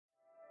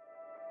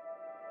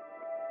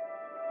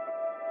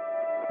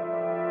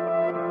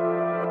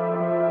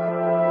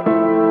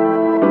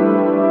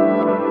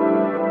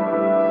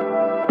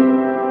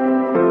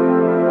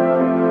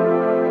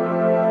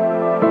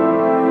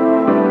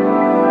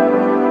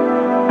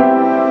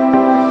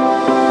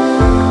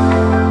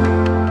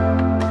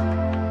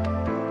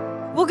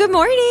Good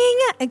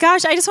morning.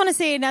 Gosh, I just want to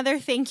say another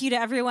thank you to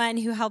everyone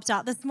who helped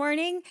out this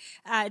morning.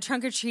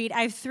 Trunk or treat.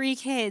 I have 3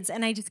 kids,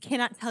 and I just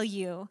cannot tell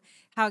you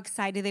how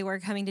excited they were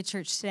coming to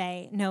church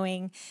today,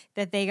 knowing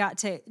that they got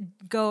to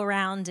go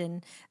around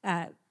and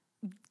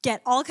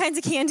get all kinds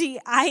of candy.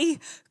 I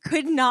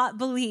could not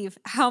believe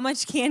how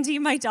much candy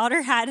my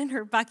daughter had in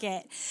her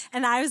bucket.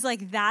 And I was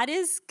like, that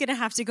is going to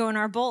have to go in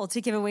our bowl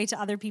to give away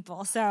to other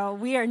people. So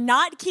we are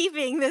not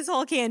keeping this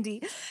whole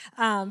candy.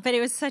 But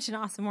it was such an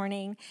awesome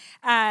morning.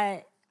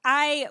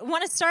 I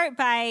want to start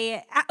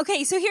by,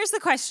 okay, so here's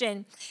the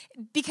question,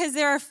 because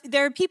there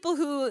are people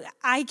who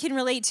I can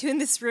relate to in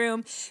this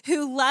room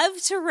who love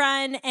to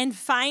run and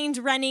find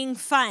running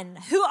fun.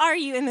 Who are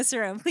you in this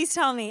room? Please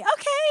tell me.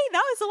 Okay,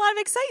 that was a lot of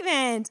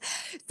excitement.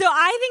 So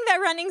I think that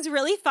running's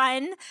really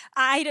fun.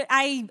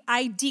 I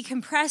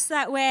decompress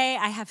that way.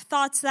 I have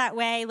thoughts that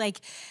way. Like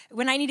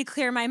when I need to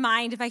clear my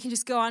mind, if I can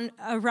just go on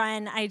a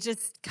run, I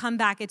just come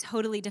back a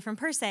totally different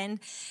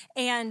person.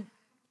 And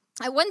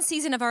at one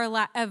season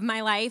of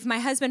my life, my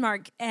husband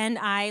Mark and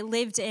I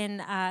lived in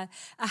a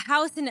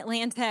house in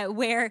Atlanta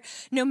where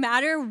no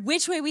matter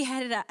which way we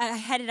headed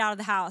out of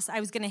the house,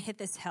 I was going to hit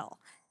this hill.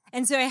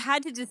 And so I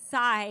had to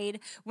decide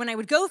when I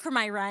would go for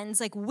my runs,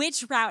 like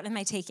which route am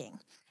I taking?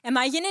 Am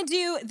I going to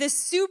do the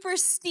super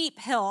steep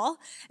hill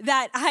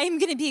that I'm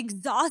going to be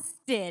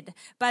exhausted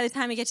by the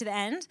time I get to the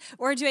end?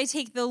 Or do I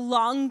take the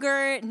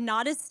longer,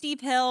 not as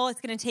steep hill? It's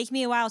going to take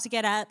me a while to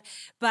get up,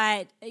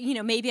 but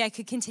maybe I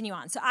could continue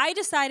on. So I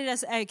decided,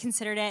 as I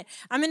considered it,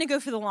 I'm going to go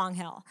for the long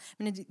hill.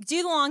 I'm going to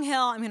do the long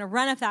hill. I'm going to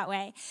run up that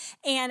way.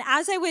 And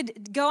as I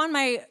would go on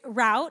my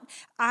route,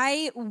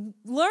 I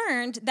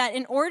learned that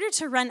in order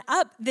to run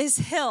up this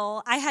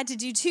hill, I had to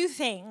do 2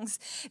 things.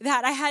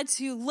 That I had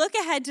to look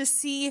ahead to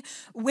see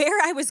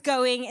where I was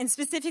going, and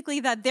specifically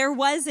that there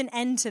was an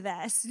end to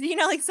this.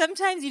 Like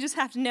sometimes you just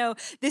have to know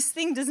this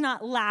thing does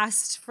not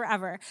last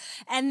forever.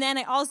 And then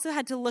I also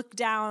had to look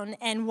down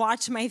and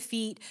watch my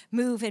feet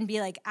move and be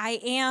like,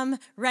 I am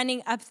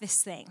running up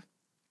this thing.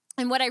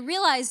 And what I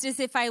realized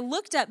is if I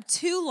looked up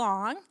too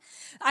long,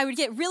 I would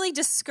get really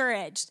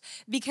discouraged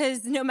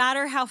because no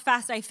matter how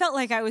fast I felt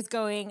like I was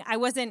going, I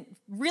wasn't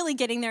really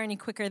getting there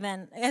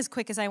as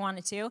quick as I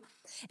wanted to.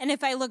 And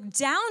if I looked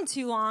down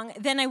too long,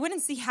 then I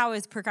wouldn't see how I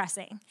was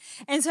progressing.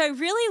 And so I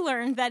really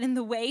learned that in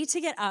the way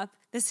to get up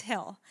this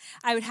hill,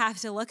 I would have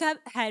to look up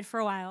ahead for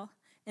a while,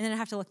 and then I'd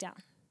have to look down.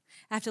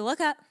 I have to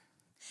look up,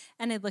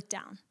 and I'd look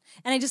down.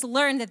 And I just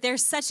learned that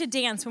there's such a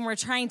dance when we're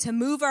trying to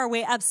move our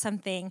way up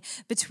something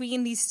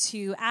between these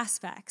 2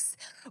 aspects.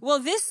 Well,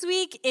 this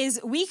week is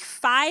week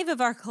 5 of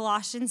our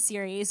Colossians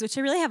series, which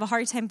I really have a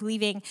hard time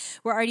believing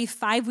we're already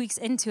 5 weeks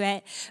into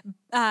it.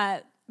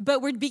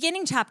 But we're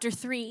beginning chapter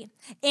 3.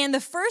 And the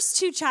first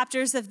 2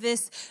 chapters of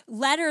this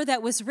letter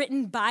that was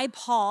written by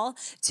Paul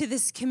to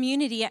this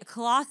community at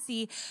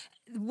Colossae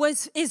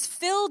is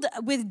filled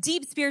with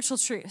deep spiritual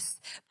truths.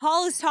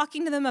 Paul is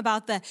talking to them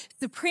about the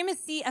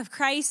supremacy of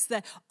Christ,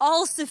 the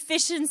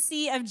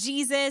all-sufficiency of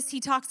Jesus. He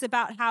talks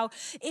about how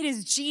it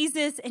is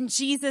Jesus and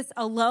Jesus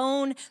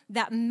alone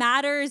that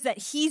matters, that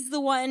he's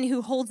the one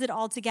who holds it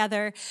all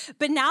together.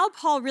 But now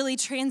Paul really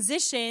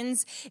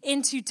transitions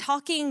into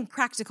talking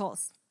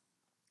practicals,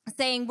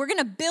 saying we're going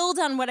to build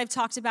on what I've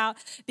talked about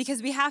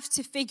because we have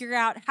to figure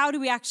out how do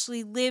we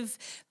actually live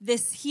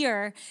this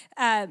here.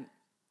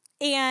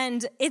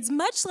 And it's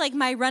much like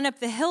my run up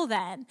the hill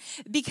then,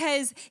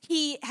 because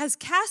he has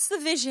cast the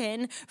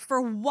vision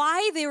for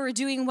why they were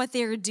doing what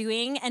they were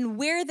doing and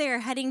where they're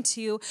heading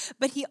to,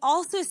 but he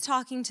also is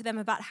talking to them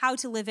about how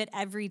to live it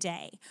every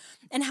day.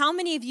 And how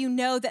many of you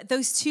know that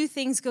those 2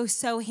 things go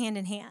so hand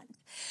in hand?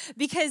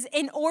 Because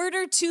in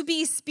order to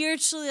be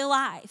spiritually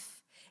alive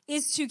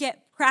is to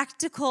get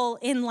practical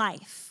in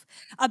life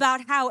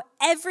about how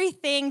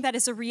everything that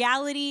is a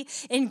reality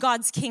in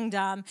God's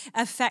kingdom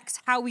affects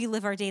how we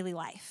live our daily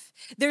life.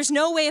 There's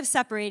no way of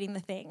separating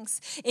the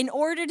things. In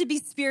order to be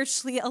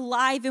spiritually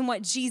alive in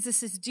what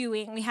Jesus is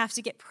doing, we have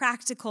to get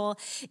practical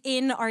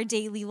in our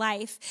daily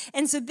life.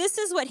 And so this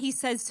is what he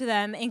says to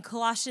them in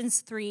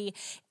Colossians 3.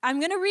 I'm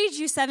going to read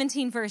you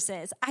 17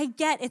 verses. I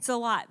get it's a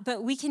lot,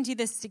 but we can do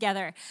this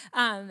together.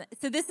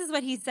 So this is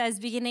what he says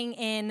beginning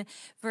in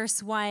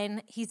verse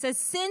 1. He says,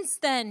 "Since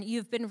then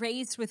you've been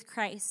raised with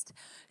Christ.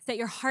 Set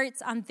your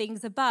hearts on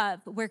things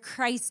above, where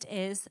Christ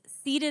is,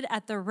 seated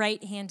at the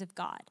right hand of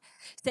God.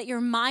 Set your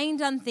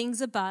mind on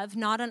things above,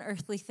 not on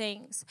earthly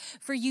things.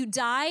 For you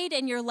died,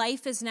 and your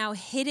life is now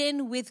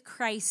hidden with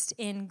Christ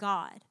in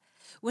God.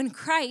 When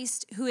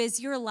Christ, who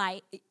is your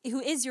life,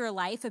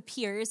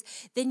 appears,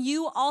 then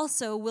you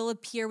also will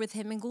appear with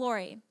him in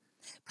glory.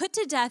 Put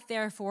to death,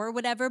 therefore,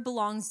 whatever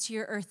belongs to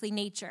your earthly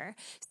nature: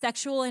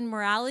 sexual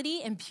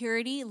immorality,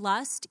 impurity,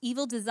 lust,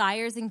 evil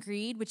desires, and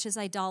greed, which is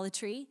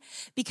idolatry.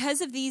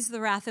 Because of these,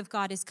 the wrath of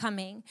God is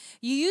coming.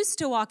 You used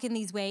to walk in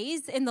these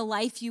ways in the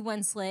life you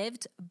once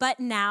lived, but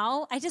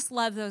now," I just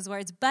love those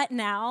words, "but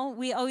now,"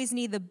 we always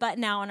need the but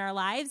now in our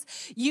lives,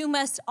 "you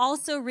must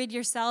also rid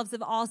yourselves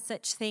of all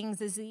such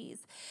things as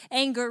these: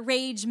 anger,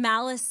 rage,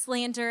 malice,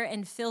 slander,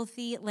 and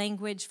filthy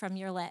language from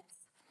your lips.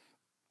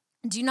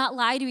 Do not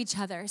lie to each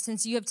other,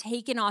 since you have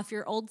taken off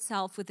your old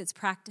self with its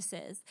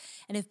practices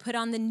and have put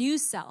on the new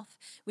self,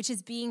 which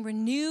is being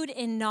renewed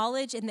in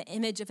knowledge in the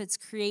image of its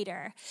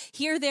creator.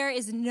 Here there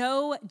is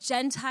no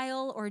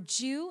Gentile or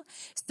Jew,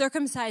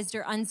 circumcised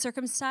or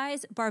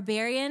uncircumcised,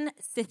 barbarian,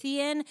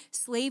 Scythian,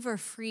 slave or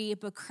free,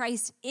 but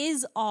Christ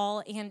is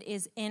all and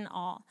is in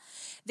all.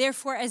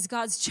 Therefore, as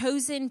God's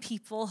chosen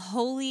people,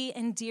 holy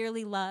and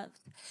dearly loved,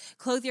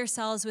 clothe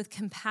yourselves with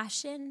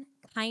compassion,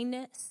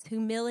 kindness,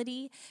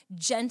 humility,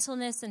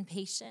 gentleness, and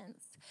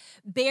patience.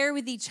 Bear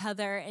with each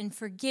other and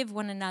forgive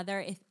one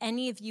another if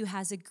any of you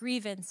has a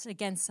grievance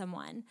against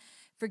someone.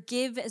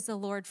 Forgive as the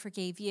Lord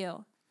forgave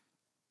you.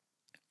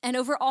 And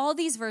over all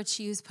these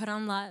virtues, put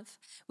on love,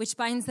 which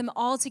binds them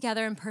all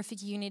together in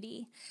perfect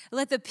unity.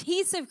 Let the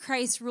peace of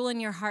Christ rule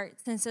in your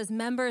hearts, since as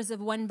members of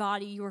one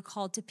body you are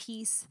called to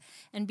peace,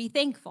 and be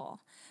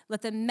thankful.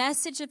 Let the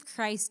message of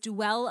Christ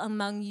dwell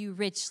among you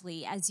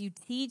richly as you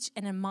teach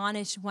and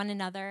admonish one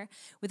another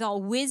with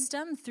all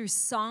wisdom through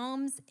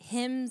psalms,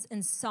 hymns,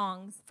 and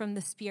songs from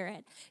the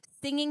Spirit,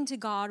 singing to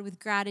God with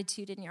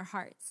gratitude in your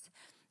hearts.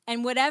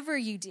 And whatever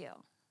you do,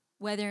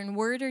 whether in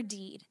word or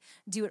deed,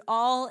 do it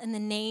all in the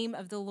name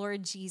of the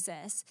Lord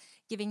Jesus,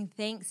 giving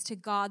thanks to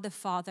God the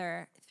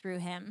Father through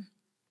him.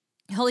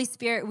 Holy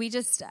Spirit, we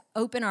just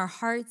open our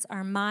hearts,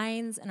 our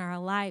minds, and our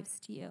lives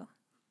to you.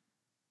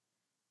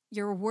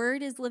 Your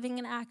word is living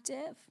and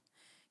active.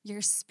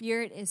 Your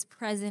spirit is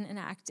present and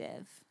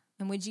active.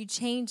 And would you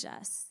change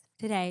us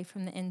today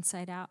from the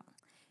inside out?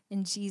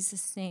 In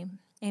Jesus' name,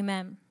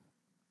 amen.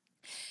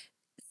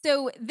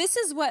 So this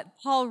is what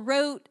Paul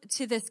wrote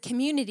to this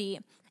community.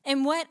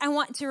 And what I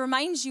want to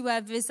remind you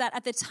of is that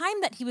at the time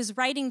that he was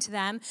writing to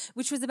them,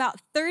 which was about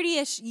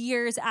 30-ish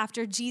years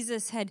after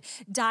Jesus had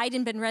died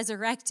and been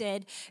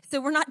resurrected, so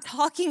we're not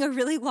talking a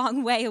really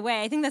long way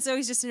away. I think that's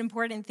always just an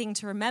important thing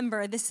to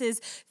remember. This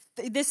is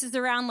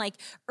around like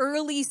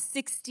early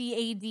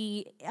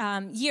 60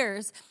 AD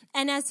years.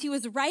 And as he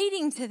was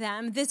writing to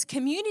them, this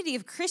community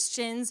of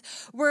Christians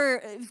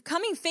were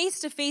coming face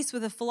to face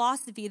with a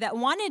philosophy that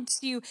wanted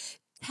to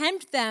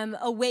tempt them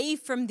away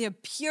from the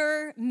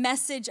pure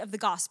message of the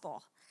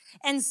gospel.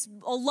 And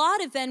a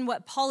lot of then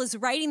what Paul is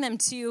writing them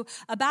to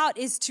about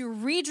is to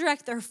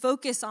redirect their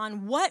focus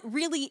on what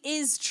really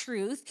is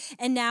truth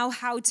and now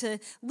how to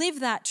live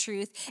that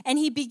truth. And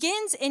he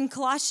begins in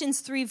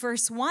Colossians 3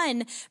 verse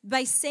 1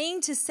 by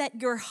saying to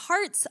set your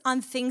hearts on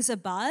things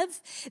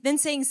above, then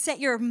saying set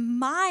your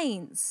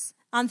minds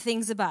on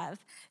things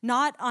above,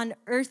 not on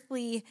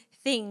earthly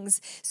things.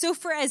 So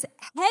for as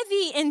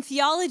heavy in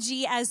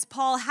theology as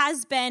Paul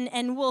has been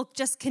and will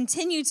just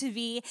continue to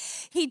be,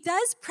 he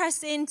does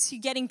press into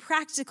getting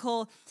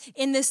practical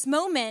in this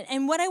moment.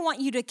 And what I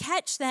want you to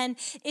catch then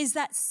is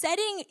that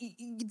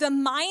setting the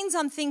minds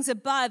on things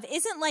above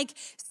isn't like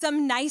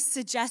some nice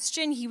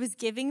suggestion he was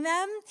giving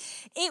them.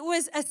 It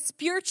was a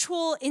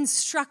spiritual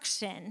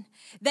instruction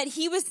that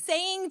he was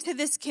saying to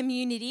this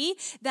community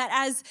that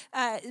as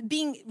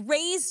being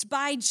raised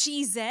by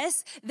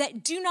Jesus,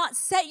 that do not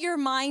set your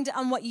mind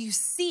on what you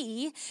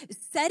see,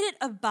 set it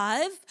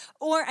above,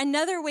 or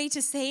another way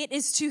to say it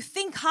is to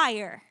think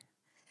higher.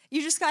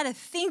 You just got to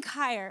think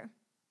higher.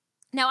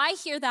 Now, I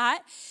hear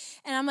that,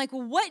 and I'm like,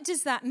 well, what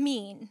does that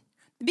mean?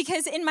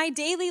 Because in my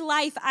daily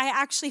life, I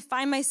actually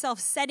find myself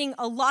setting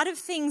a lot of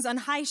things on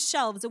high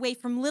shelves away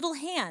from little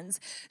hands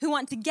who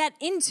want to get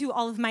into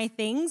all of my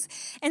things.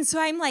 And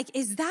so I'm like,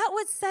 is that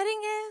what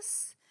setting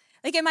is?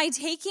 Like, am I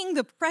taking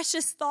the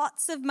precious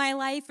thoughts of my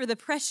life or the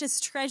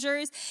precious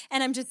treasures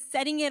and I'm just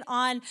setting it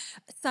on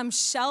some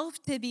shelf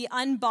to be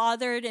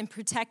unbothered and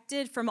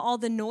protected from all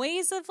the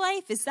noise of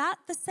life? Is that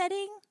the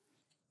setting?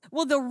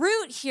 Well, the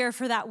root here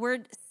for that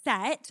word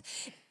set,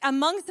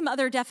 among some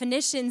other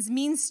definitions,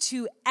 means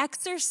to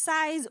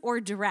exercise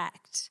or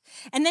direct.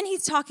 And then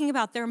he's talking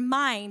about their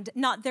mind,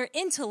 not their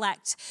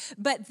intellect,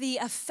 but the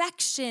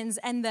affections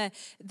and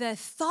the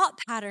thought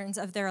patterns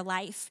of their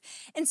life.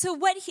 And so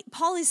what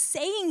Paul is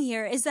saying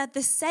here is that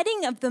the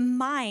setting of the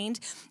mind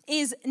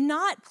is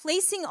not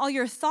placing all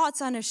your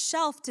thoughts on a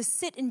shelf to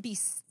sit and be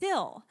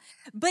still,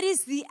 but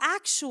is the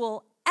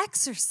actual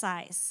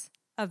exercise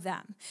of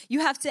them. You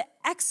have to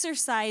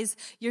exercise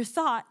your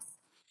thoughts.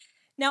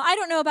 Now, I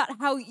don't know about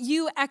how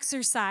you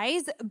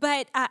exercise,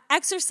 but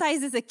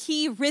exercise is a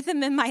key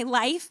rhythm in my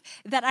life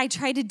that I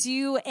try to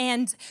do.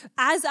 And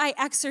as I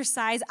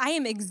exercise, I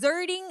am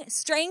exerting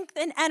strength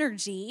and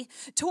energy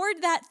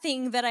toward that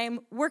thing that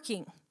I'm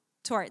working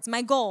towards,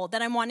 my goal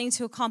that I'm wanting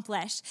to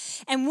accomplish.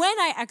 And when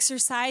I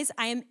exercise,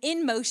 I am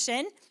in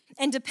motion.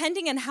 And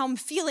depending on how I'm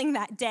feeling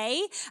that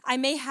day, I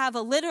may have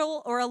a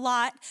little or a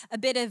lot, a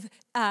bit of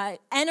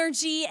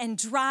energy and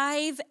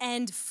drive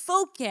and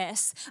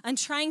focus on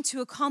trying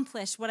to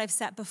accomplish what I've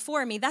set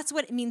before me. That's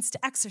what it means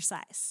to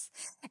exercise.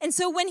 And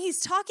so when he's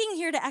talking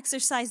here to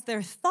exercise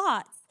their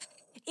thoughts,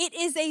 it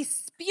is a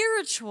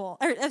spiritual,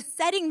 or of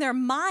setting their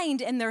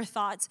mind and their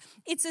thoughts.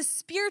 It's a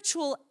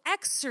spiritual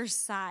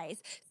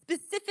exercise,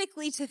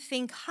 specifically to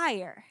think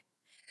higher,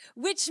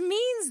 which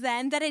means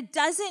then that it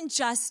doesn't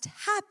just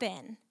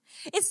happen.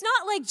 It's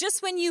not like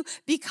just when you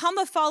become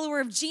a follower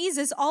of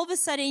Jesus, all of a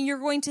sudden you're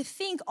going to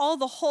think all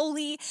the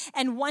holy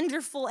and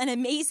wonderful and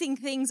amazing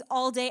things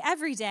all day,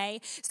 every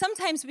day.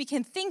 Sometimes we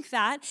can think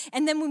that,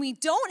 and then when we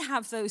don't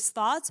have those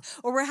thoughts,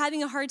 or we're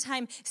having a hard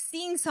time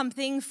seeing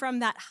something from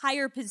that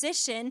higher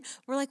position,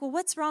 we're like, well,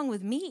 what's wrong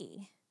with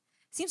me?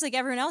 Seems like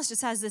everyone else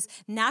just has this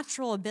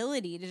natural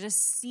ability to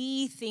just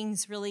see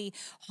things really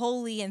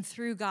holy and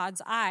through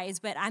God's eyes,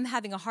 but I'm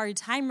having a hard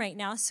time right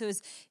now. So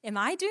am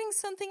I doing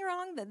something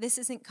wrong that this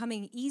isn't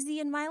coming easy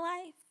in my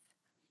life?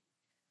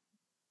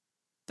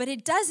 But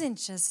it doesn't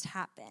just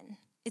happen.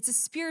 It's a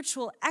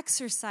spiritual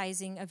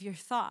exercising of your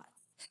thoughts,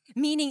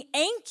 meaning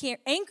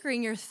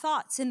anchoring your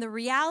thoughts in the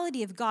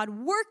reality of God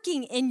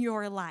working in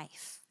your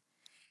life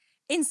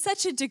in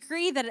such a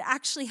degree that it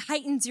actually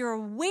heightens your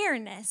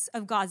awareness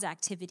of God's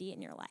activity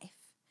in your life.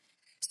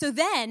 So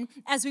then,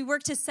 as we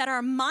work to set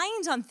our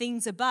mind on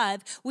things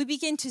above, we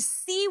begin to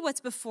see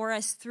what's before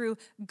us through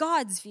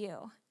God's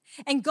view.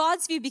 And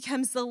God's view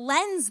becomes the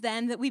lens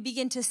then that we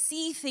begin to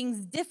see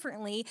things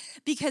differently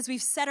because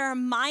we've set our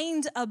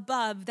mind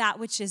above that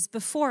which is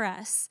before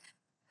us.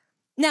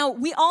 Now,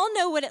 we all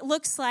know what it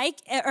looks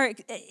like or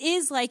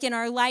is like in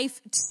our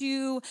life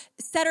to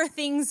set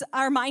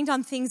our mind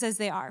on things as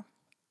they are.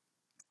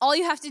 All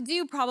you have to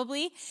do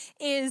probably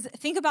is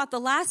think about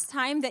the last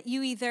time that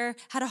you either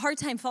had a hard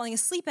time falling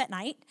asleep at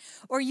night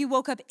or you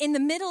woke up in the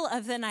middle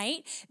of the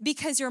night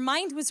because your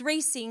mind was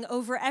racing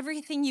over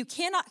everything you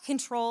cannot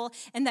control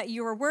and that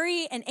you were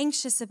worried and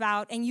anxious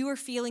about and you were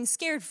feeling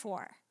scared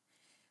for.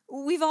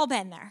 We've all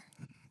been there.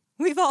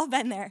 We've all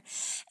been there.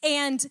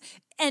 And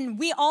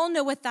we all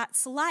know what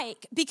that's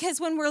like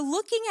because when we're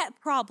looking at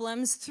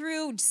problems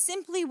through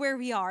simply where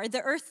we are,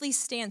 the earthly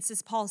stance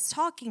as Paul's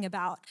talking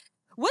about,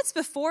 what's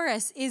before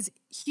us is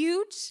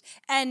huge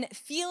and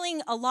feeling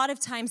a lot of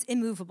times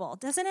immovable,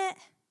 doesn't it?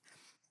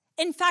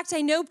 In fact,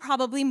 I know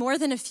probably more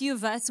than a few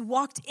of us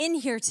walked in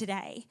here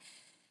today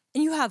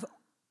and you have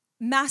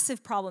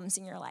massive problems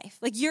in your life.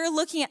 Like you're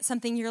looking at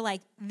something, you're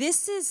like,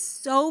 this is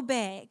so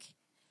big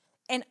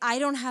and I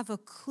don't have a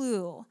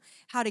clue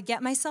how to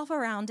get myself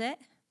around it,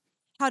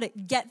 how to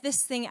get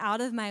this thing out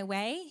of my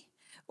way,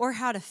 or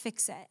how to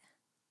fix it.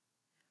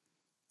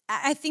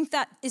 I think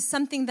that is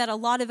something that a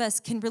lot of us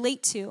can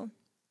relate to.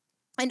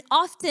 And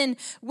often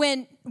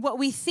when what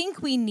we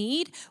think we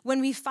need, when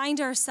we find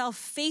ourselves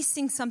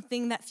facing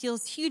something that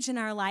feels huge in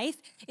our life,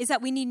 is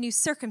that we need new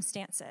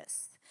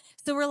circumstances.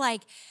 So we're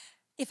like,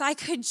 if I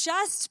could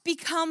just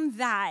become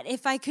that,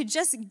 if I could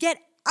just get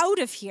out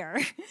of here,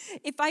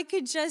 if I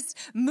could just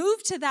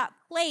move to that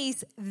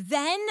place,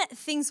 then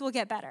things will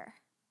get better.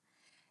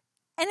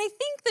 And I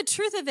think the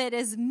truth of it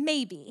is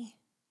maybe.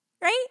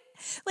 Right?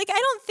 Like, I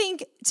don't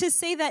think to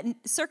say that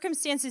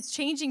circumstances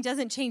changing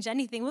doesn't change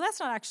anything. Well, that's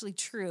not actually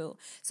true.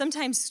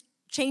 Sometimes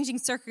changing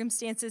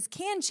circumstances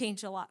can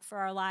change a lot for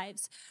our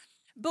lives.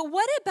 But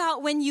what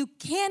about when you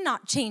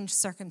cannot change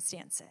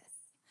circumstances?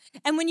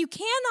 And when you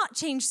cannot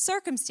change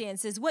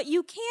circumstances, what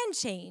you can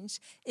change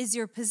is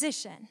your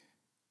position.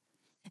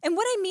 And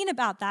what I mean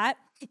about that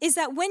is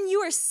that when you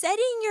are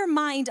setting your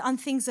mind on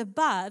things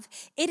above,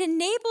 it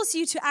enables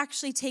you to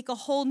actually take a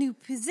whole new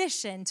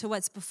position to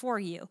what's before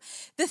you.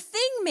 The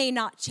thing may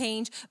not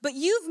change, but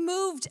you've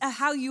moved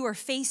how you are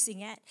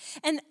facing it.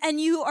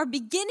 And you are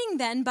beginning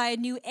then by a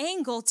new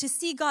angle to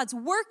see God's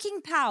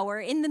working power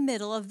in the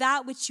middle of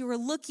that which you are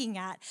looking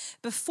at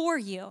before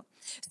you.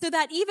 So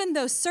that even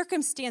though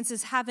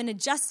circumstances haven't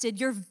adjusted,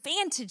 your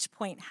vantage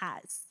point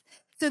has.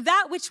 So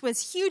that which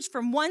was huge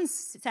from one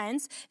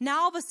sense,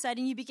 now all of a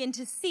sudden you begin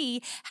to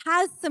see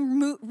has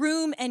some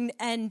room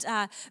and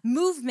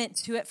movement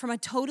to it from a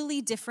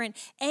totally different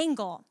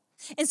angle.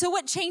 And so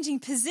what changing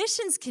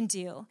positions can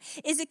do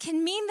is it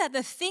can mean that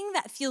the thing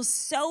that feels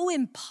so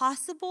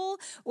impossible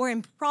or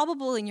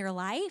improbable in your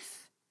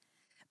life,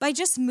 by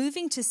just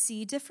moving to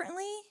see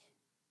differently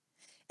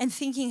and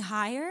thinking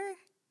higher,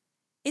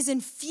 is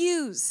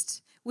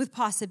infused with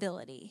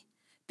possibility.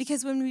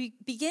 Because when we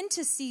begin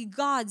to see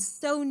God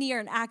so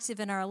near and active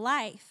in our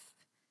life,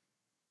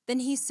 then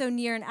he's so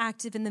near and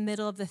active in the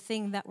middle of the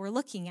thing that we're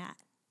looking at.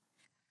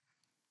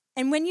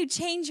 And when you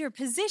change your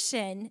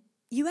position,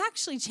 you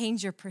actually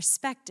change your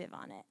perspective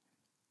on it.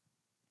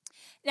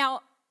 Now,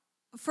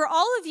 for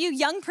all of you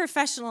young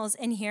professionals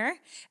in here,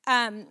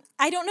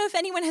 I don't know if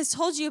anyone has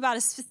told you about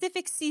a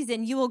specific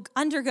season you will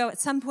undergo at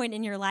some point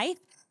in your life,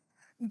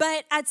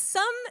 but at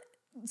some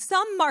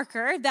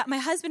marker that my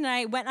husband and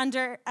I went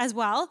under as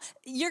well,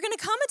 you're going to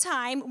come a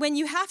time when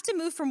you have to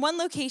move from one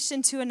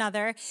location to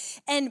another,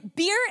 and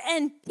beer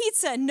and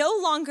pizza no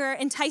longer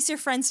entice your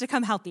friends to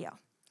come help you.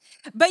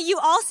 But you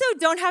also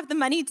don't have the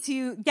money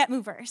to get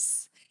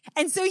movers.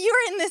 And so you're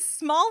in this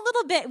small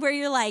little bit where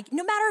you're like,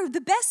 no matter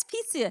the best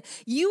pizza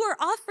you are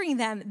offering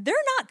them, they're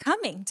not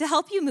coming to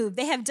help you move.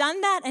 They have done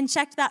that and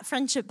checked that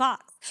friendship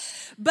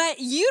box. But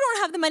you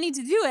don't have the money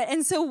to do it.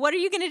 And so what are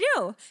you going to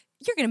do?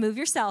 you're going to move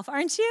yourself,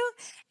 aren't you?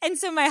 And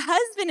so my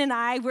husband and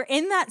I were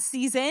in that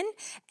season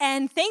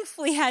and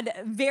thankfully had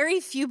very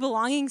few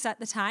belongings at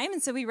the time.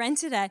 And so we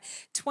rented a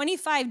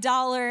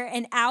 $25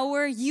 an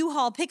hour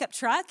U-Haul pickup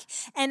truck.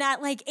 And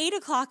at like 8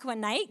 o'clock one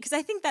night, because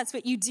I think that's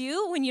what you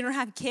do when you don't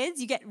have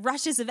kids, you get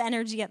rushes of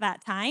energy at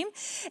that time.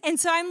 And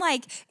so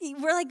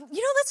we're like,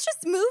 let's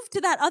just move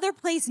to that other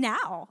place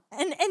now.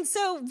 And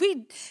so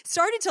we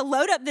started to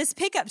load up this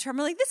pickup truck.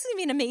 We're like, this is going to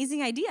be an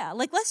amazing idea.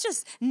 Like, let's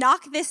just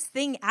knock this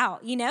thing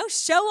out,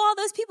 show all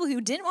those people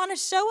who didn't want to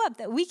show up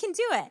that we can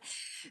do it.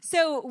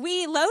 So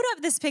we load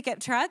up this pickup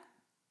truck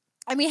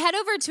and we head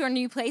over to our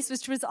new place,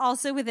 which was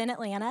also within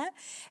Atlanta.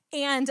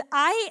 And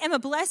I am a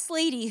blessed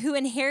lady who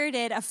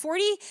inherited a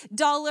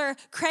 $40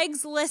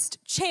 Craigslist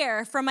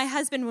chair from my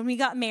husband when we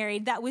got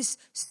married that was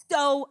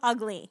so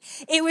ugly.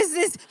 It was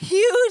this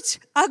huge,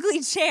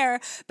 ugly chair,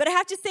 but I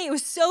have to say it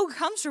was so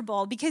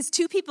comfortable because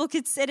 2 people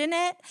could sit in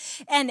it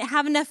and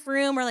have enough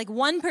room, or like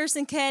 1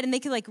 person could, and they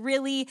could like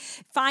really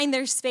find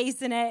their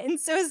space in it. And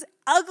so as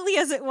ugly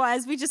as it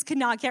was, we just could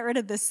not get rid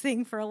of this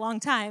thing for a long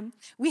time.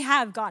 We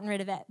have gotten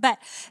rid of it, but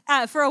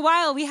for a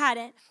while we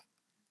hadn't.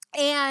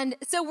 And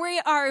so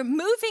we are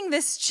moving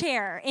this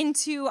chair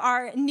into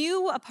our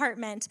new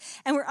apartment,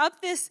 and we're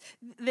up this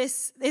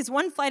is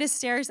 1 flight of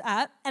stairs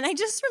up, and I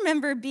just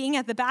remember being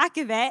at the back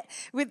of it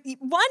with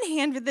one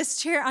hand with this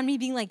chair on me,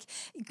 being like,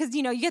 because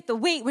you get the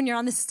weight when you're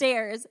on the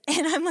stairs,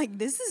 and I'm like,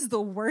 this is the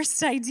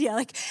worst idea.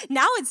 Like,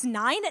 now it's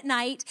 9 at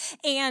night,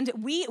 and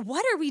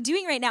what are we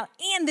doing right now?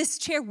 And this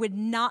chair would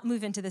not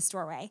move into this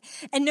doorway,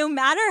 and no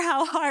matter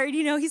how hard,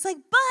 he's like,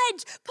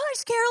 budge,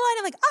 push, Caroline.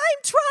 I'm like,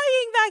 I'm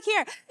trying back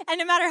here, and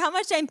no matter how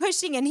much I'm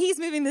pushing and he's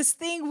moving, this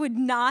thing would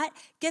not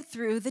get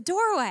through the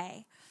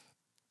doorway.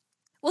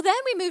 Well, then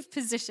we moved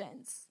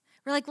positions.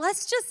 We're like,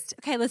 let's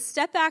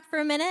step back for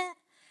a minute.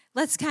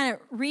 Let's kind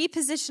of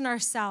reposition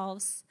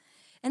ourselves.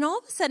 And all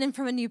of a sudden,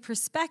 from a new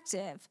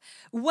perspective,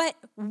 what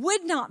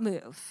would not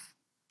move,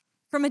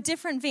 from a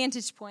different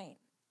vantage point,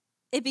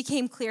 it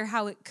became clear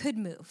how it could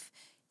move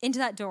into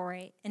that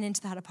doorway and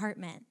into that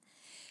apartment.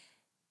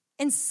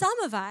 And some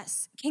of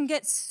us can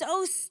get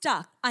so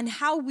stuck on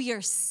how we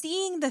are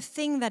seeing the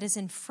thing that is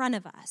in front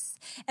of us.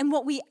 And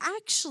what we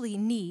actually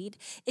need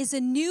is a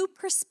new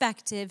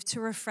perspective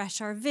to refresh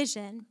our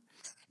vision.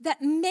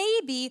 That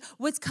maybe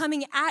what's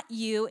coming at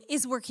you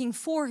is working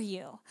for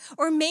you.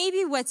 Or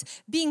maybe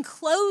what's being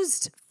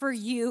closed for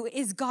you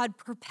is God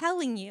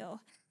propelling you.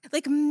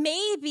 Like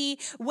maybe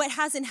what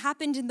hasn't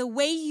happened in the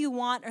way you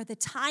want or the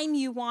time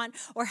you want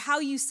or how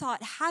you saw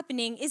it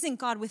happening isn't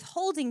God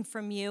withholding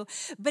from you,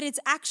 but it's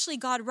actually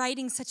God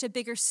writing such a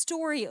bigger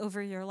story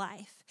over your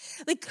life.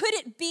 Like, could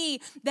it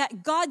be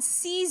that God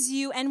sees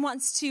you and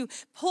wants to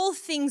pull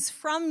things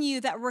from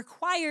you that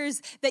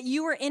requires that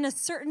you are in a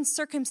certain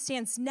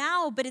circumstance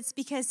now, but it's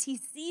because he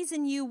sees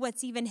in you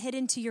what's even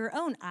hidden to your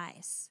own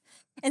eyes?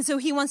 And so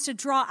he wants to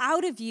draw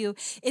out of you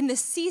in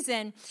this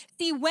season.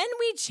 See, when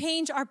we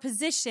change our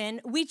position,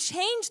 we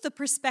change the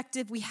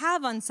perspective we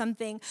have on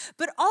something,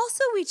 but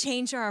also we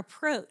change our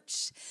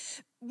approach.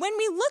 When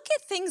we look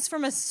at things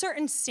from a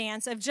certain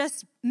stance of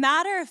just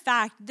matter of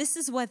fact, this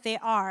is what they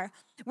are,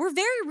 we're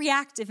very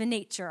reactive in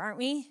nature, aren't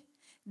we?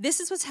 This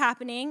is what's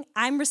happening.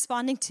 I'm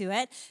responding to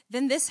it.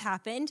 Then this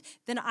happened.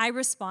 Then I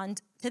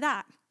respond to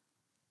that.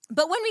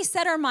 But when we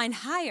set our mind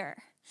higher,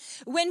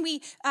 when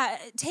we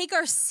take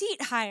our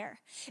seat higher,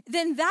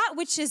 then that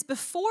which is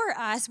before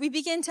us, we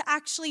begin to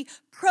actually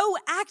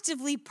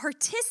proactively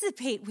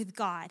participate with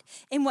God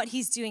in what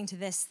he's doing to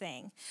this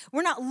thing.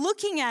 We're not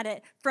looking at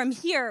it from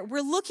here.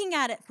 We're looking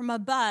at it from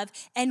above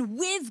and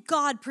with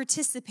God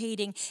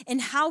participating in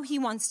how he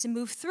wants to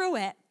move through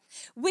it,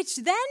 which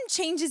then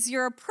changes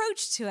your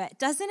approach to it,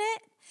 doesn't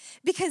it?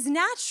 Because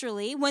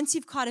naturally, once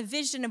you've caught a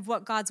vision of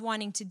what God's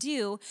wanting to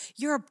do,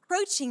 you're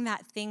approaching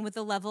that thing with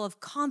a level of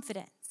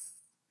confidence,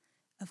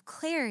 of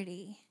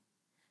clarity,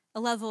 a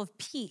level of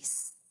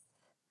peace.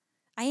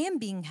 I am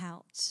being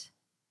helped.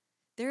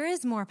 There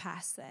is more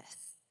past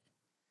this.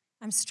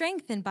 I'm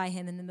strengthened by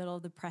him in the middle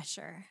of the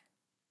pressure.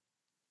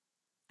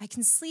 I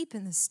can sleep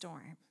in the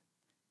storm.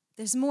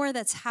 There's more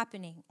that's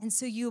happening. And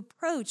so you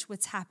approach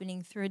what's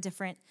happening through a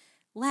different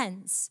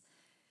lens.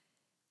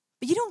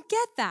 But you don't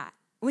get that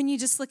when you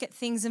just look at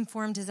things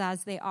informed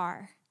as they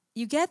are.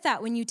 You get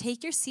that when you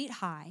take your seat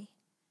high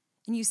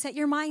and you set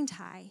your mind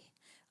high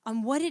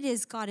on what it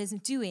is God is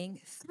doing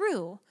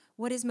through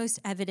what is most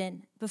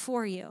evident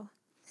before you.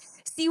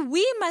 See,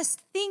 we must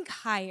think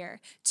higher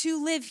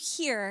to live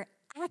here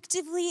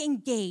actively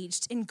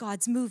engaged in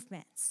God's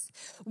movements,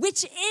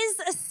 which is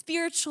a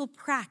spiritual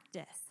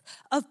practice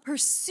of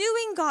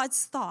pursuing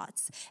God's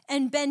thoughts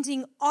and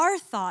bending our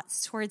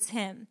thoughts towards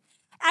him.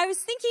 I was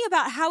thinking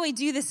about how I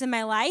do this in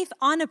my life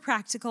on a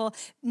practical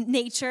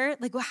nature.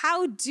 Like,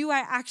 how do I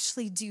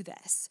actually do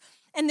this?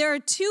 And there are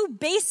 2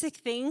 basic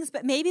things,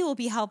 but maybe will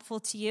be helpful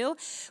to you.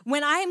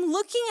 When I'm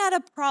looking at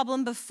a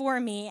problem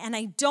before me and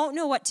I don't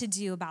know what to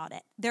do about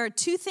it, there are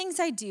 2 things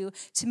I do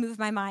to move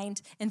my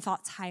mind and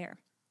thoughts higher.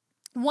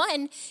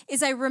 One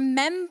is I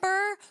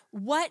remember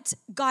what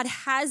God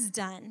has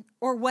done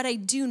or what I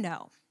do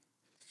know.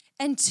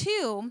 And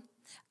two,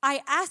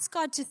 I ask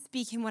God to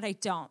speak in what I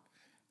don't.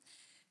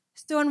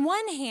 So on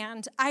one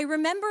hand, I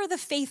remember the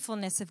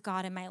faithfulness of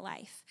God in my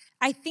life.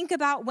 I think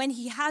about when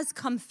he has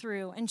come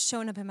through and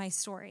shown up in my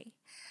story.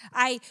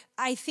 I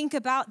think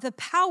about the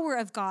power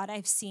of God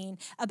I've seen,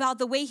 about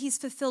the way he's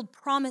fulfilled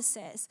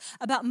promises,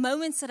 about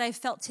moments that I've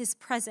felt his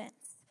presence.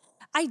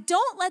 I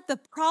don't let the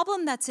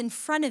problem that's in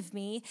front of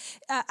me,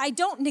 I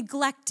don't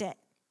neglect it.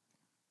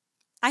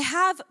 I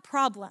have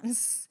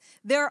problems.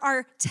 There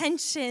are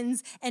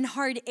tensions and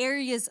hard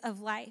areas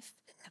of life,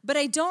 but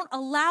I don't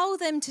allow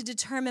them to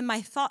determine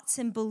my thoughts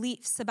and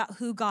beliefs about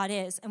who God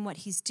is and what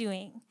he's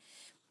doing.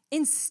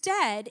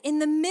 Instead, in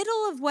the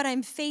middle of what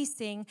I'm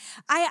facing,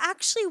 I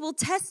actually will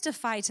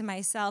testify to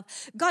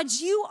myself, God,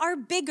 you are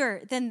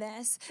bigger than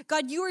this.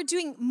 God, you are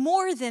doing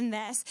more than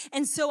this.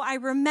 And so I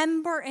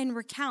remember and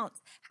recount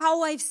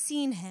how I've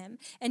seen him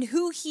and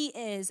who he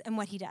is and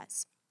what he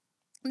does.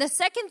 The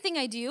second thing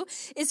I do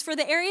is for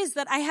the areas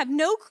that I have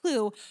no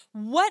clue,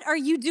 what are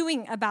you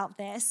doing about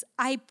this?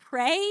 I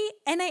pray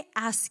and I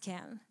ask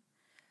him,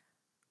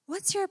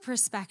 what's your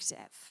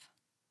perspective?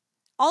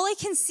 All I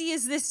can see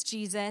is this,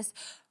 Jesus.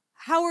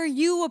 How are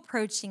you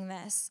approaching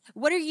this?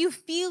 What are you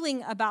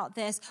feeling about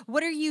this?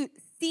 What are you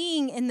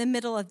seeing in the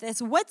middle of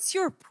this? What's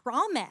your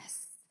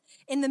promise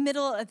in the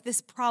middle of this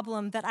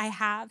problem that I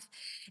have?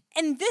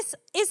 And this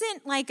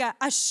isn't like a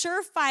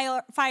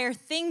surefire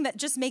thing that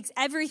just makes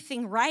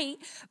everything right,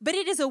 but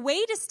it is a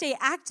way to stay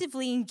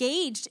actively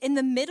engaged in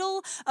the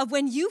middle of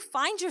when you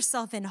find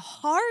yourself in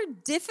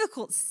hard,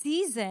 difficult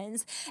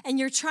seasons and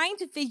you're trying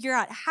to figure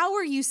out, how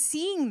are you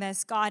seeing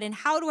this, God, and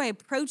how do I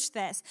approach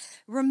this?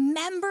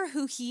 Remember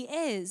who he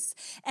is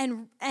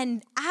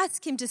and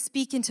ask him to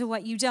speak into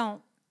what you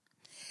don't.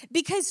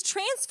 Because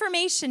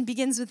transformation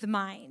begins with the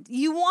mind.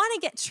 You want to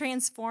get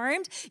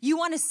transformed, you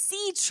want to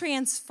see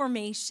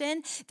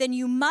transformation, then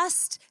you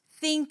must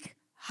think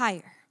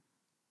higher.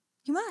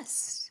 You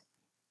must.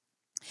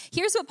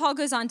 Here's what Paul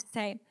goes on to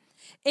say.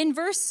 In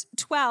verse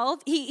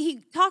 12, he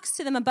talks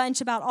to them a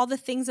bunch about all the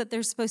things that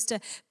they're supposed to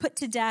put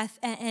to death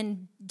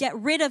and get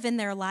rid of in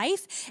their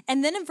life.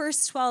 And then in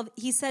verse 12,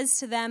 he says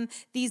to them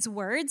these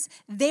words,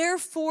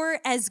 therefore,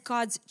 as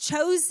God's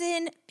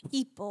chosen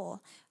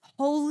people,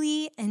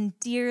 holy and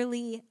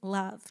dearly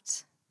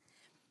loved.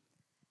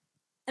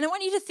 And I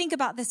want you to think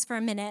about this for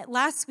a minute.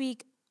 Last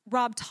week,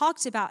 Rob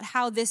talked about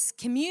how this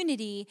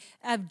community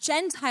of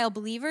Gentile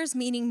believers,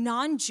 meaning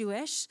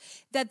non-Jewish,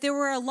 that there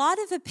were a lot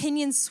of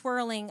opinions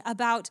swirling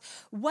about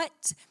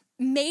what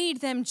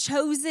made them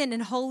chosen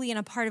and holy and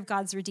a part of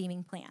God's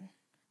redeeming plan.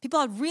 People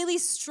had really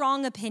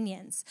strong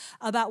opinions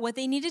about what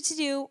they needed to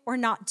do or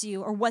not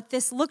do, or what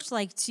this looked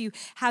like to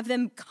have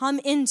them come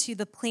into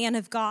the plan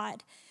of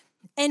God.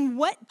 And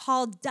what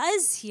Paul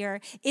does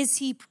here is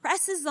he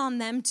presses on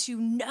them to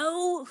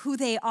know who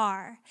they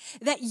are.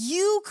 That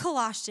you,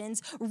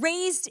 Colossians,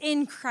 raised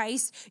in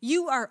Christ,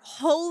 you are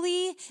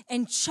holy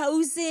and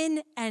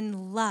chosen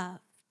and loved.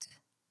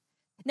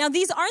 Now,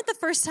 these aren't the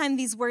first time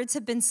these words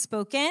have been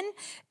spoken.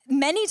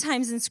 Many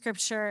times in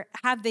Scripture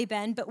have they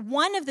been, but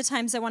one of the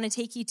times I want to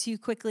take you to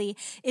quickly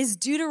is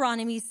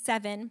Deuteronomy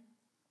 7.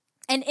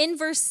 And in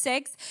verse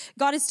 6,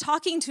 God is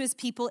talking to his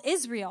people,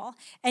 Israel,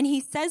 and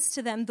he says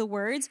to them the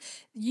words,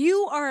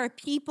 you are a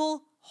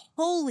people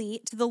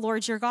holy to the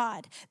Lord your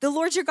God. The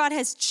Lord your God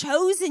has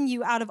chosen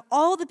you out of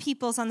all the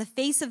peoples on the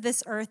face of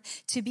this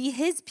earth to be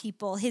his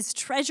people, his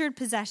treasured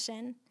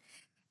possession.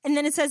 And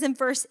then it says in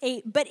verse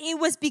 8, but it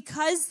was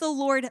because the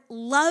Lord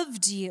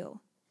loved you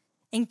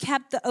and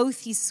kept the oath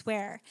he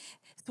swore.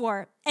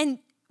 And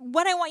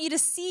what I want you to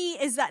see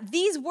is that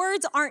these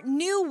words aren't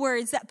new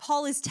words that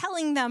Paul is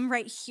telling them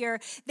right here.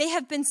 They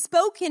have been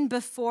spoken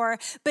before,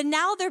 but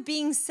now they're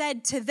being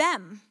said to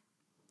them.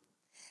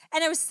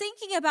 And I was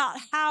thinking about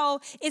how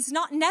it's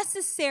not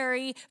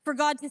necessary for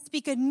God to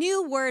speak a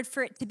new word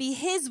for it to be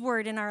his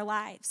word in our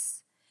lives.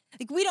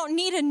 Like, we don't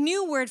need a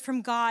new word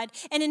from God.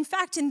 And in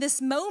fact, in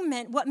this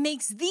moment, what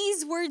makes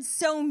these words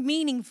so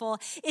meaningful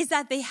is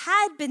that they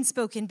had been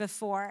spoken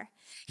before.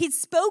 He'd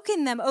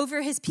spoken them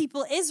over his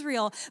people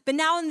Israel, but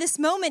now in this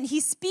moment,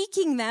 he's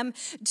speaking them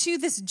to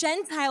this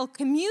Gentile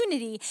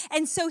community.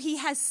 And so he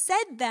has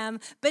said them,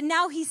 but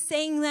now he's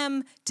saying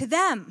them to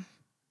them.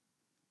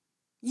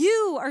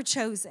 You are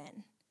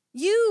chosen.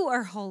 You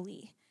are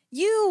holy.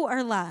 You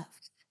are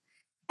loved.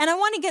 And I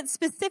want to get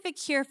specific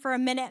here for a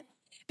minute,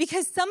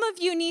 because some of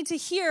you need to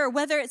hear,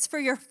 whether it's for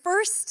your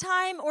first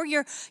time or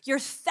your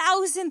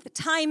 1,000th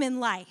time in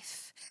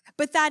life,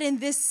 but that in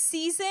this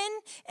season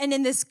and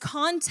in this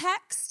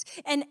context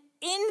and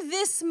in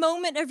this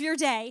moment of your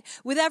day,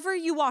 whatever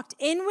you walked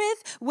in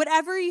with,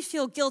 whatever you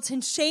feel guilt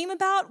and shame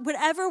about,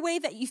 whatever way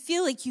that you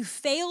feel like you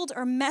failed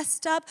or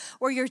messed up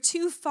or you're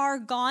too far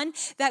gone,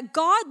 that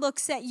God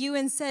looks at you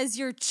and says,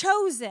 you're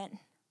chosen.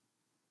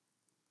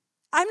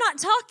 I'm not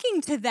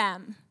talking to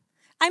them.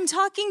 I'm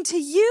talking to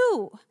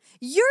you.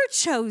 You're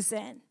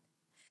chosen.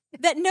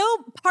 That no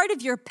part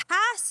of your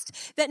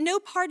past, that no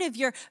part of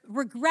your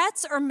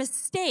regrets or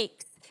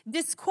mistakes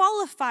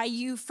disqualify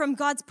you from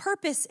God's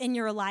purpose in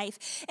your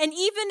life. And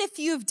even if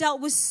you've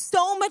dealt with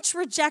so much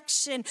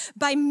rejection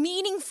by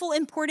meaningful,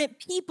 important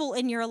people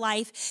in your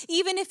life,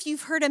 even if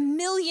you've heard a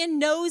million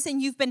no's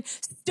and you've been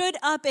stood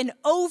up and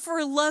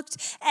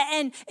overlooked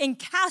and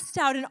cast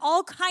out in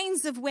all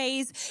kinds of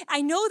ways,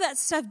 I know that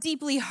stuff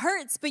deeply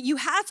hurts, but you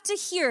have to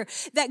hear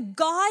that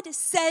God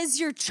says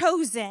you're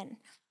chosen.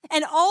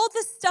 And all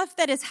the stuff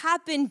that has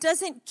happened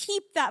doesn't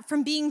keep that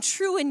from being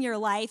true in your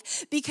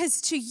life,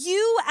 because to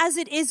you as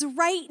it is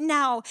right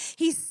now,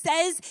 he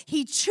says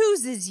he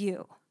chooses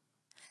you.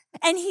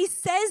 And he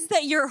says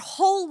that you're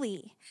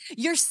holy,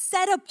 you're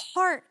set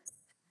apart,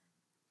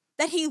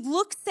 that he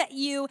looks at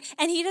you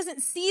and he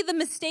doesn't see the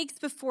mistakes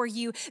before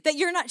you, that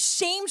you're not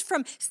shamed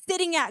from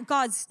sitting at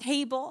God's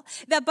table,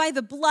 that by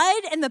the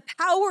blood and the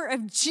power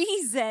of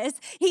Jesus,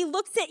 he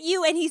looks at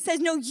you and he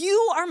says, no,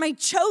 you are my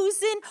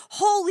chosen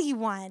holy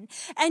one,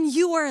 and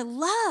you are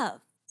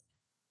loved.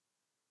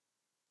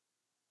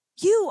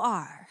 You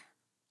are.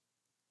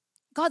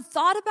 God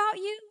thought about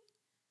you.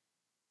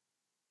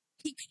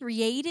 He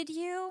created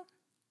you.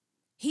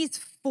 He's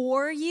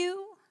for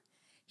you.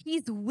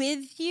 He's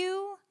with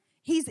you.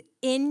 He's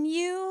in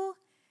you.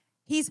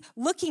 He's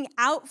looking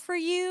out for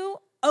you,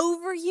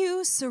 over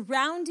you,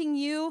 surrounding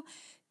you.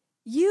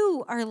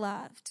 You are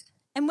loved.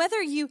 And whether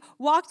you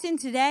walked in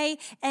today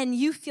and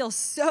you feel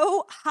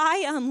so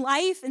high on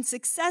life and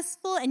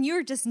successful and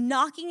you're just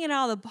knocking it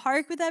out of the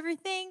park with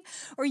everything,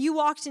 or you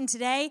walked in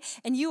today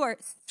and you are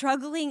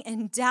struggling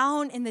and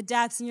down in the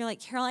depths and you're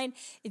like, Caroline,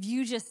 if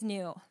you just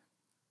knew.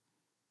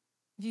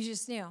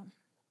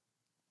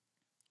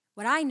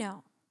 What I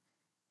know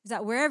is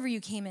that wherever you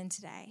came in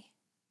today,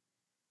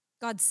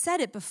 God said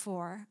it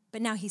before,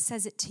 but now he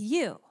says it to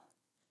you.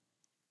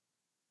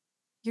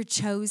 You're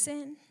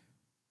chosen,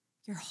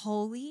 you're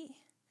holy,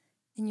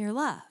 and you're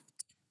loved.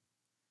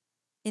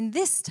 In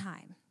this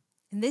time,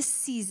 in this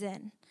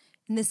season,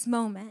 in this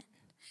moment.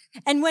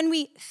 And when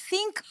we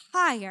think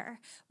higher,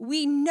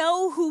 we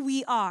know who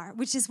we are,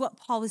 which is what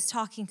Paul was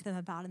talking to them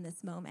about in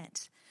this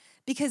moment.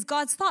 Because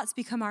God's thoughts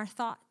become our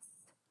thoughts.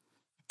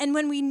 And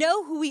when we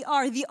know who we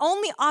are, the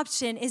only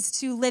option is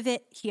to live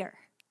it here.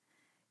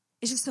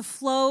 It's just to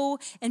flow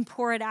and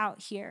pour it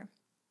out here.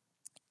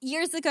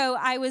 Years ago,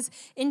 I was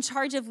in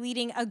charge of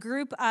leading a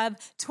group of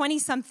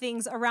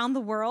 20-somethings around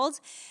the world,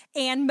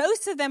 and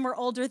most of them were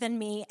older than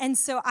me. And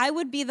so I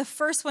would be the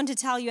first one to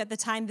tell you at the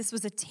time this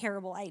was a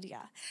terrible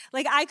idea.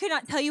 Like, I could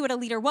not tell you what a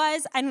leader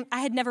was. I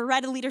had never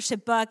read a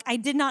leadership book. I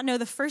did not know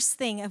the first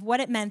thing of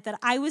what it meant that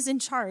I was in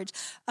charge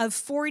of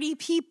 40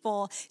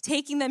 people,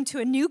 taking them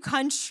to a new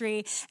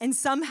country and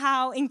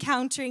somehow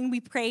encountering, we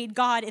prayed,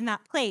 God in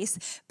that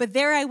place. But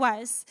there I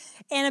was.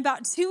 And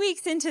about 2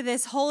 weeks into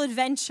this whole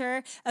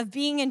adventure of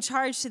being in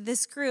charge to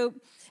this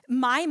group,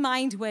 my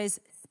mind was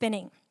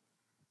spinning.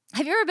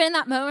 Have you ever been in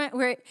that moment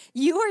where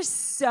you are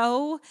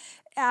so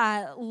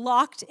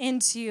locked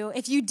into,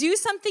 if you do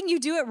something, you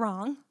do it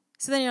wrong.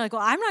 So then you're like,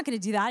 well, I'm not going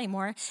to do that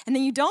anymore. And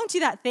then you don't do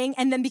that thing.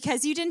 And then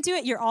because you didn't do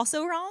it, you're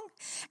also wrong.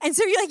 And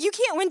so you're like, you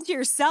can't win to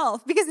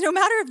yourself, because no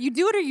matter if you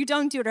do it or you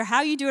don't do it, or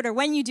how you do it, or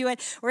when you do it,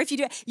 or if you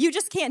do it, you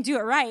just can't do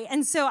it right.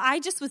 And so I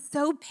just was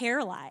so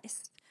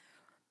paralyzed.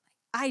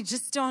 I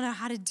just don't know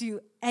how to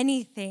do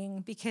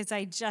anything because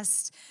I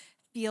just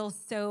feel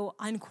so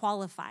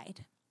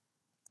unqualified.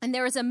 And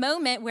there was a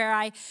moment where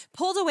I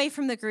pulled away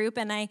from the group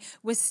and I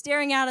was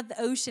staring out at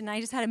the ocean. And I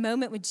just had a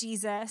moment with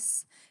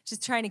Jesus,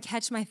 just trying to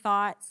catch my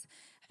thoughts.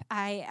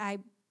 I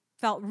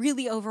felt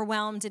really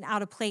overwhelmed and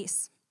out of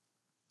place.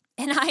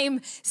 And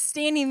I'm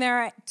standing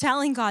there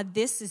telling God,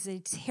 this is a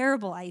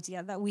terrible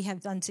idea that we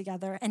have done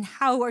together. And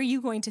how are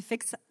you going to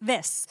fix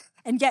this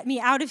and get me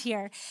out of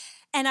here?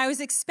 And I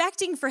was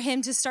expecting for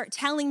him to start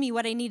telling me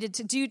what I needed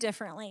to do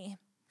differently.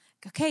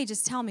 Okay,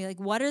 just tell me, like,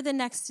 what are the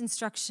next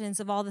instructions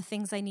of all the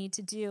things I need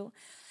to do?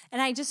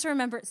 And I just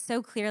remember it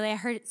so clearly. I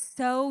heard it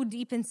so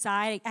deep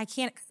inside. I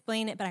can't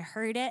explain it, but I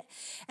heard it.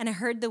 And I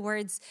heard the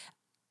words,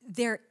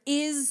 there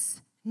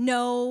is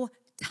no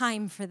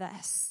time for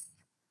this.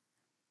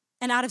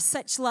 And out of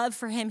such love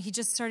for him, he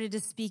just started to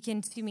speak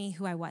into me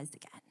who I was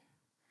again.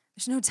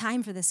 There's no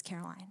time for this,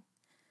 Caroline.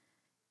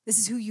 This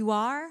is who you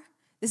are.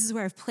 This is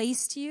where I've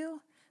placed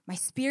you. My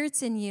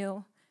spirit's in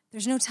you.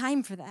 There's no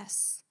time for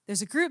this.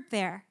 There's a group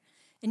there,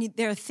 and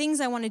there are things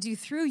I want to do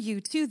through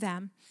you to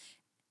them.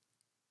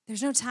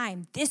 There's no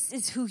time. This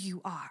is who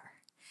you are.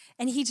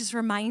 And he just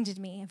reminded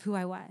me of who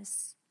I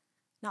was.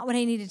 Not what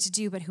I needed to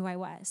do, but who I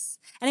was.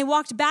 And I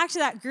walked back to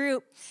that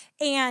group,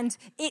 and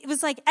it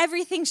was like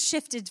everything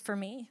shifted for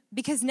me,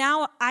 because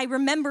now I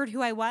remembered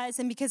who I was,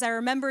 and because I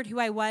remembered who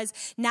I was,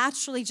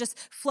 naturally just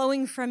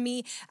flowing from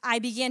me, I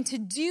began to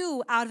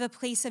do out of a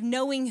place of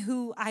knowing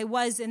who I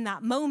was in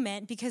that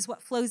moment, because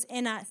what flows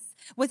in us,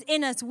 what's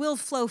in us will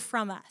flow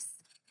from us.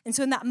 And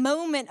so in that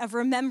moment of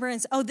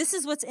remembrance, oh, this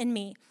is what's in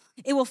me,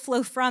 it will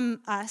flow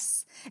from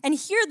us. And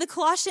here the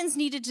Colossians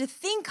needed to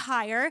think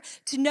higher,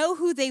 to know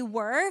who they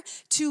were,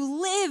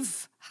 to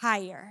live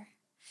higher.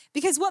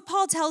 Because what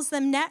Paul tells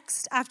them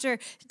next, after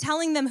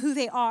telling them who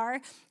they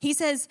are, he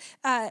says,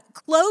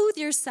 clothe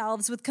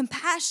yourselves with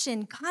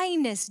compassion,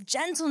 kindness,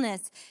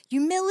 gentleness,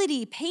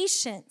 humility,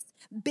 patience,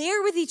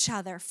 bear with each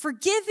other,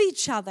 forgive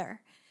each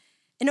other.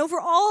 And over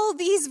all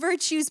these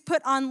virtues,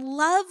 put on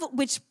love,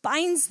 which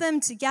binds them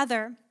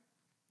together.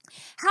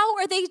 How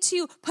are they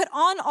to put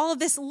on all of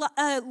this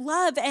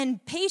love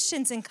and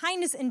patience and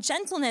kindness and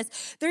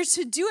gentleness? They're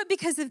to do it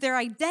because of their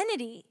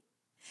identity.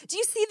 Do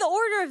you see the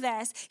order of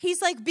this?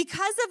 He's like,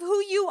 because of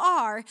who you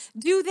are,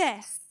 do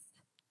this.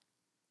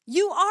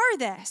 You are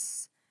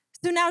this.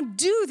 So now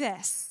do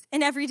this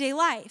in everyday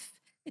life.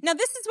 Now,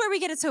 this is where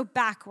we get it so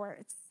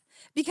backwards.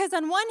 Because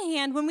on one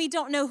hand, when we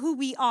don't know who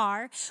we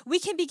are, we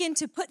can begin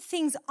to put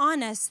things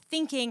on us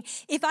thinking,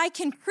 if I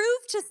can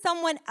prove to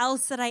someone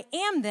else that I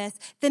am this,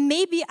 then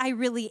maybe I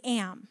really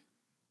am.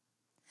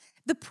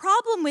 The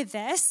problem with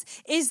this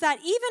is that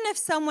even if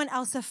someone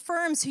else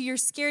affirms who you're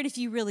scared if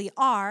you really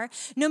are,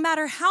 no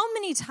matter how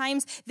many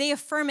times they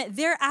affirm it,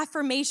 their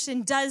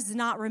affirmation does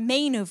not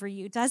remain over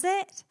you, does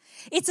it?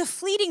 It's a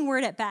fleeting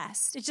word at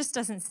best. It just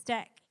doesn't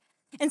stick.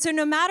 And so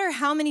no matter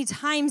how many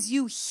times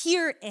you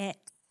hear it,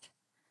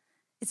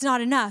 it's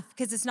not enough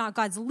because it's not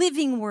God's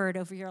living word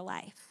over your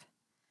life.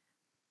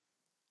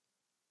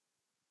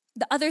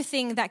 The other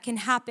thing that can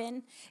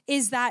happen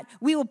is that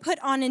we will put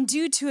on and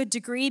do to a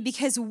degree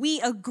because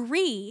we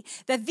agree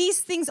that these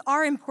things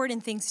are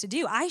important things to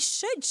do. I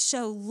should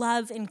show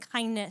love and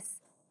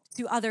kindness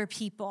to other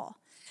people.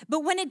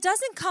 But when it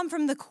doesn't come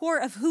from the core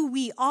of who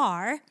we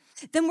are,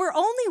 then we're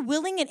only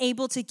willing and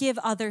able to give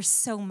others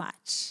so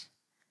much.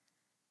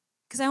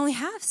 Because I only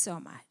have so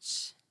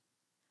much.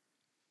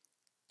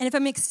 And if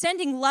I'm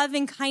extending love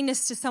and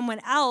kindness to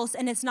someone else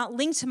and it's not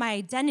linked to my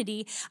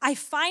identity, I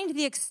find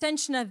the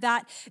extension of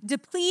that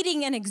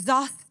depleting and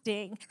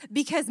exhausting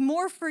because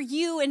more for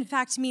you, in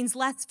fact, means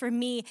less for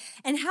me.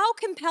 And how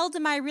compelled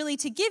am I really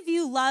to give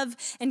you love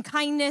and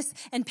kindness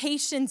and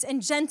patience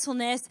and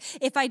gentleness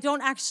if I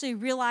don't actually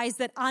realize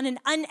that on an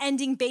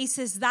unending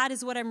basis, that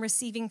is what I'm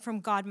receiving from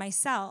God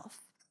myself?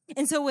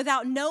 And so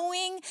without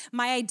knowing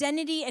my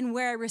identity and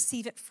where I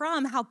receive it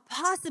from, how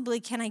possibly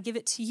can I give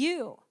it to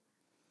you?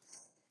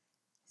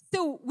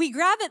 So we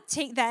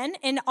gravitate then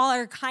in all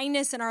our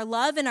kindness and our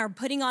love and our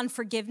putting on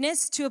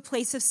forgiveness to a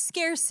place of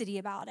scarcity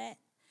about it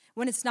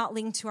when it's not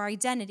linked to our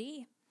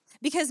identity.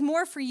 Because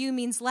more for you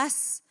means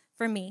less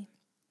for me.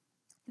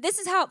 This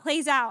is how it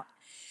plays out.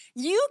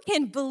 You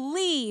can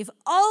believe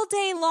all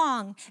day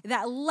long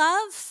that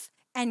love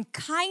and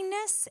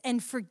kindness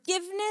and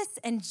forgiveness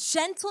and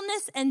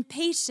gentleness and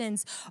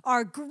patience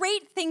are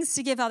great things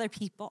to give other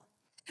people.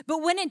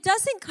 But when it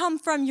doesn't come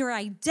from your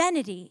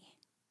identity,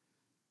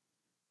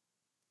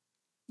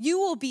 you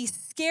will be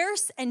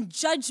scarce and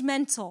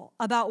judgmental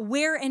about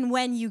where and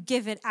when you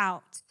give it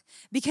out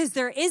because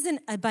there is an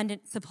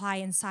abundant supply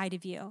inside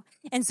of you.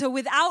 And so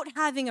without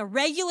having a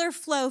regular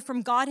flow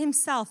from God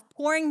himself,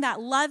 pouring that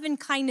love and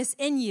kindness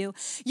in you,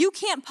 you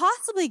can't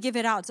possibly give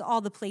it out to all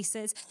the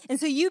places. And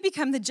so you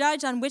become the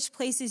judge on which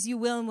places you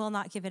will and will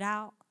not give it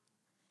out.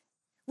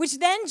 Which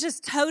then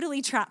just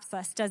totally traps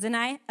us, doesn't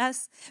it?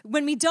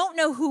 When we don't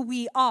know who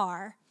we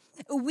are,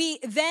 we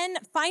then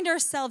find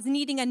ourselves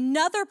needing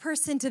another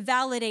person to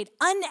validate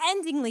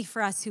unendingly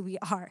for us who we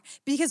are,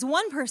 because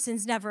one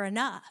person's never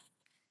enough.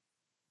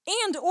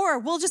 And or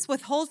we'll just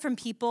withhold from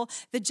people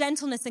the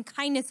gentleness and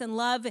kindness and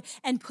love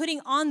and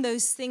putting on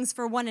those things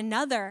for one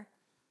another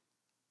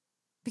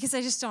because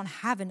I just don't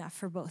have enough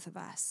for both of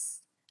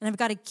us. And I've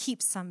got to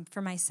keep some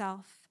for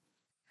myself.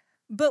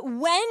 But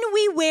when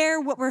we wear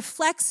what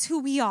reflects who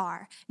we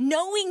are,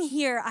 knowing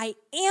here I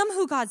am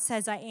who God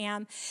says I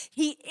am,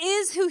 he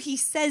is who he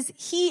says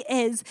he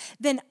is,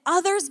 then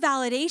others'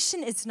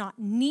 validation is not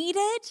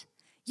needed.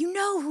 You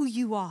know who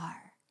you are.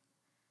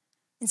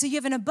 And so you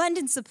have an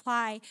abundant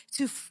supply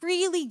to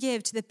freely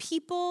give to the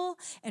people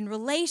and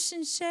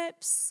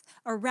relationships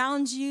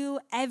around you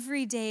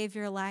every day of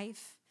your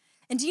life.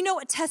 And do you know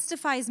what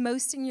testifies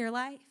most in your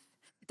life?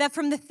 That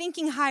from the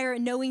thinking higher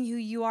and knowing who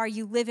you are,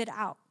 you live it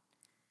out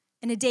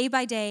in a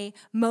day-by-day,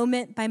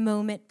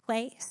 moment-by-moment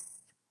place.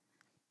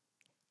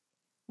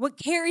 What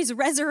carries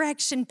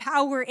resurrection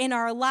power in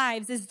our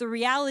lives is the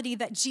reality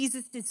that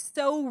Jesus is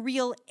so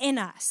real in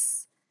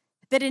us,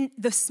 that in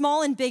the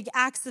small and big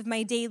acts of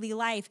my daily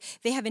life,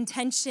 they have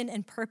intention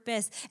and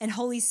purpose and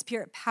Holy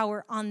Spirit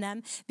power on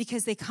them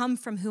because they come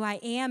from who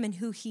I am and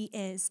who he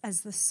is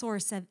as the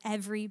source of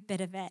every bit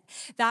of it.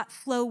 That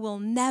flow will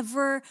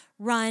never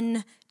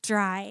run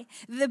dry.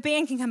 The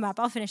band can come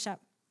up. I'll finish up.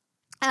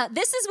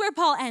 This is where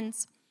Paul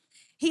ends.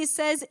 He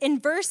says in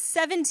verse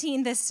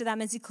 17 this to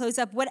them as he closes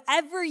up,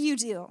 whatever you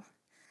do,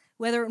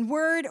 whether in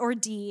word or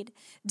deed,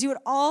 do it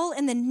all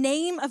in the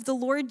name of the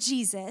Lord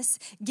Jesus,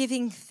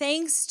 giving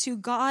thanks to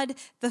God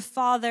the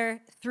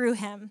Father through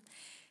him.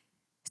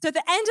 So at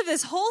the end of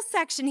this whole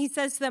section, he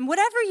says to them,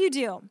 whatever you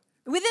do,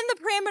 within the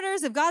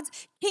parameters of God's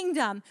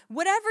kingdom,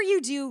 whatever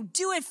you do,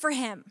 do it for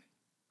him.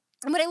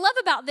 And what I love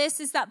about this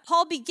is that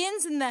Paul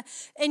begins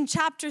in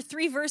chapter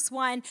 3, verse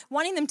 1,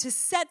 wanting them to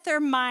set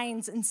their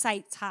minds and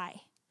sights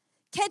high.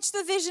 Catch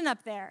the vision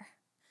up there.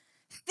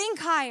 Think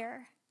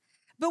higher.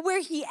 But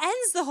where he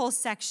ends the whole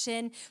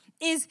section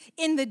is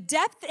in the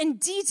depth and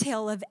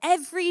detail of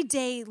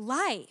everyday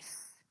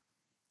life.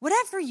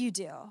 Whatever you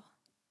do.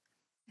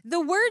 The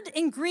word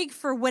in Greek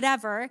for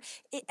whatever,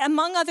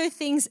 among other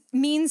things,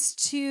 means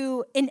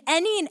to in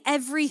any and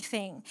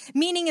everything,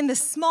 meaning in the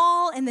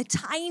small and the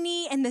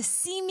tiny and the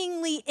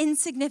seemingly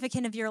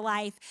insignificant of your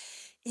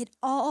life. It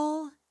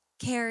all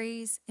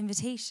carries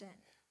invitation.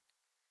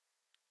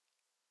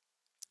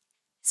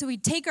 So we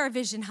take our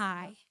vision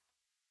high.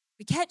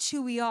 We catch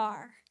who we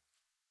are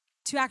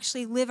to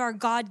actually live our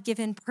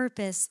God-given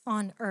purpose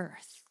on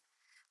earth.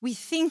 We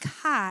think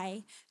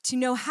high to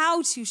know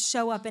how to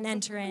show up and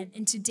enter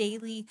into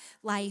daily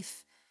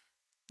life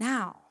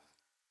now.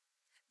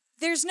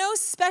 There's no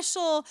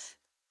special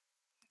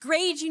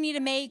grade you need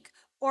to make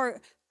or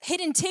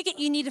hidden ticket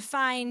you need to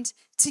find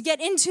to get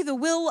into the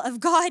will of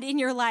God in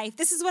your life.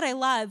 This is what I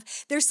love.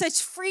 There's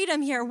such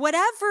freedom here.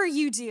 Whatever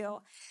you do,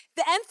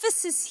 the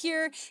emphasis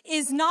here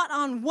is not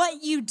on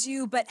what you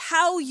do, but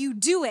how you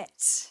do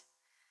it,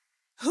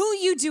 who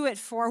you do it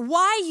for,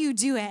 why you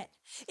do it.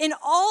 In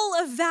all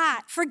of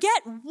that,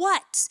 forget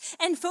what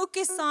and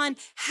focus on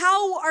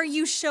how are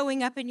you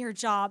showing up in your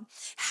job?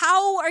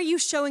 How are you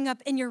showing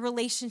up in your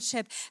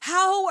relationship?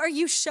 How are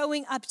you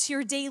showing up to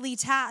your daily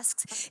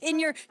tasks? In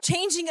your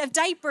changing of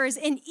diapers,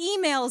 in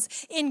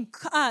emails, in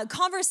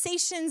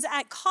conversations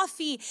at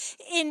coffee,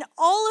 in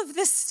all of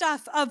this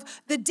stuff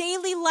of the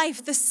daily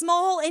life, the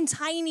small and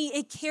tiny,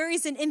 it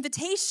carries an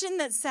invitation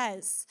that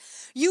says,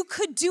 you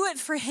could do it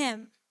for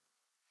him.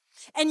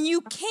 And you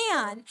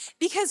can,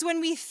 because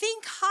when we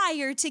think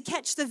higher to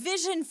catch the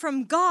vision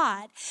from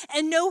God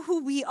and know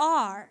who we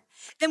are,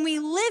 then we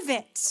live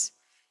it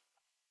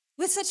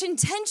with such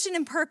intention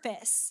and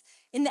purpose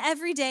in the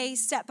everyday,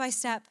 step by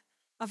step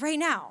of right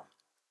now.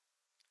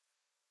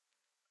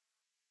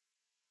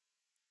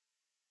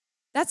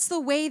 That's the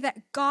way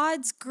that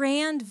God's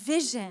grand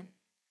vision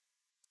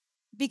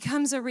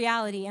becomes a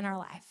reality in our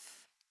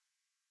life.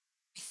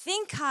 We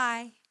think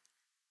high,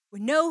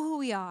 we know who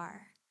we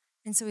are,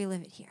 and so we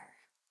live it here.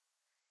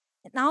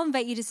 And I'll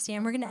invite you to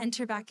stand. We're going to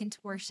enter back into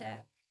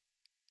worship.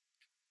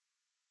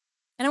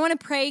 And I want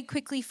to pray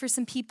quickly for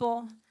some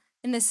people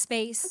in this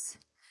space.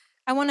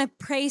 I want to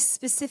pray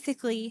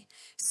specifically.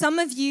 Some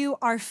of you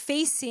are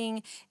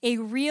facing a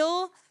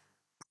real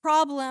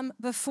problem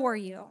before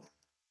you.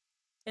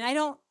 And I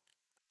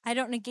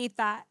don't negate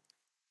that.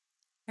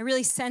 I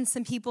really sense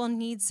some people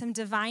need some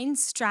divine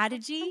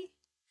strategy,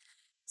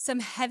 some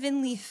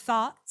heavenly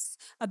thoughts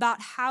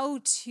about how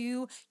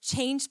to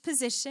change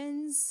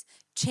positions,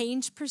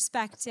 change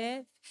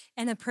perspective,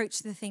 and approach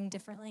the thing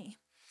differently.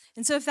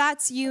 And so if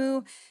that's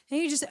you,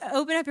 maybe just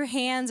open up your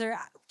hands or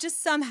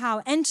just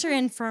somehow enter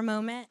in for a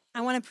moment.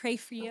 I want to pray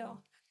for you.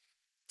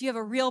 If you have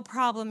a real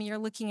problem you're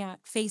looking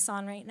at face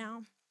on right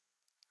now.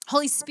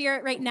 Holy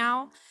Spirit, right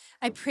now,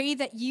 I pray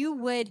that you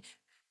would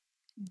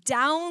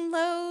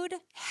download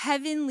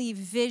heavenly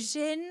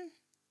vision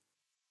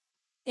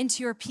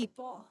into your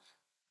people.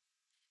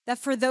 That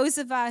for those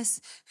of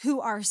us who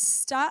are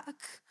stuck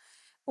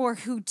or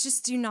who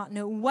just do not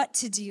know what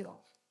to do,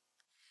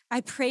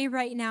 I pray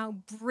right now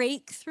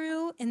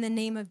breakthrough in the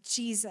name of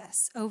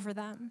Jesus over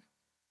them.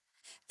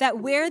 That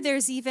where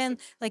there's even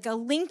like a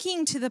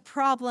linking to the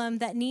problem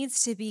that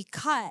needs to be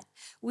cut,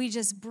 we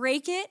just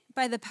break it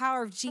by the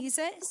power of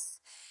Jesus.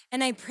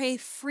 And I pray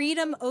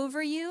freedom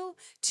over you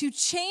to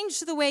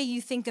change the way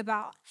you think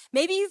about.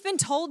 Maybe you've been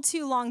told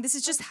too long, this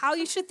is just how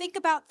you should think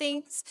about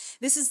things.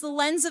 This is the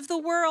lens of the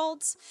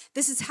world.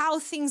 This is how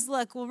things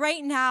look. Well,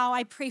 right now,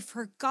 I pray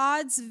for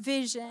God's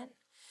vision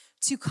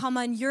to come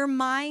on your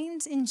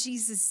mind in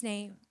Jesus'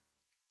 name.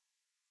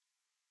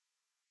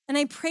 And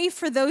I pray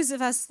for those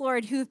of us,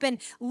 Lord, who've been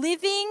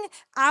living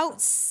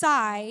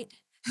outside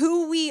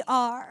who we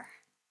are.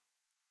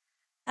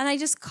 And I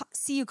just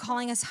see you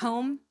calling us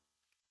home.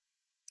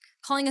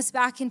 Calling us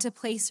back into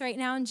place right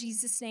now in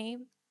Jesus'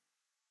 name.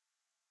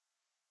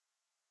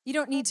 You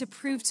don't need to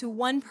prove to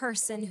one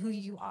person who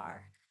you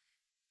are.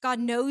 God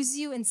knows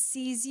you and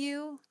sees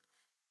you.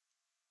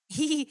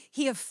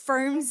 He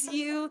affirms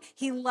you.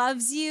 He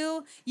loves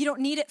you. You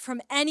don't need it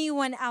from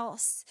anyone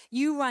else.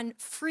 You run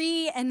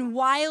free and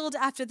wild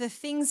after the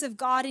things of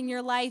God in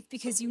your life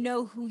because you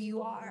know who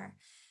you are.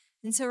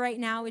 And so right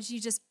now, would you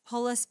just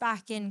pull us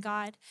back in,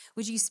 God?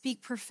 Would you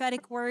speak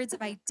prophetic words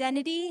of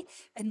identity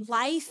and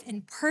life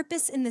and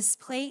purpose in this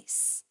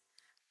place?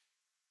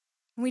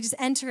 And we just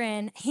enter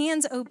in,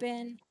 hands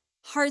open,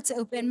 hearts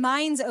open,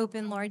 minds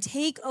open, Lord.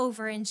 Take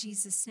over in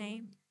Jesus'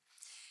 name.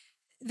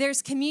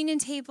 There's communion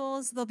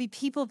tables. There'll be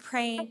people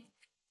praying.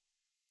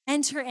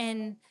 Enter in,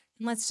 and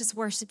let's just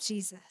worship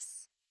Jesus.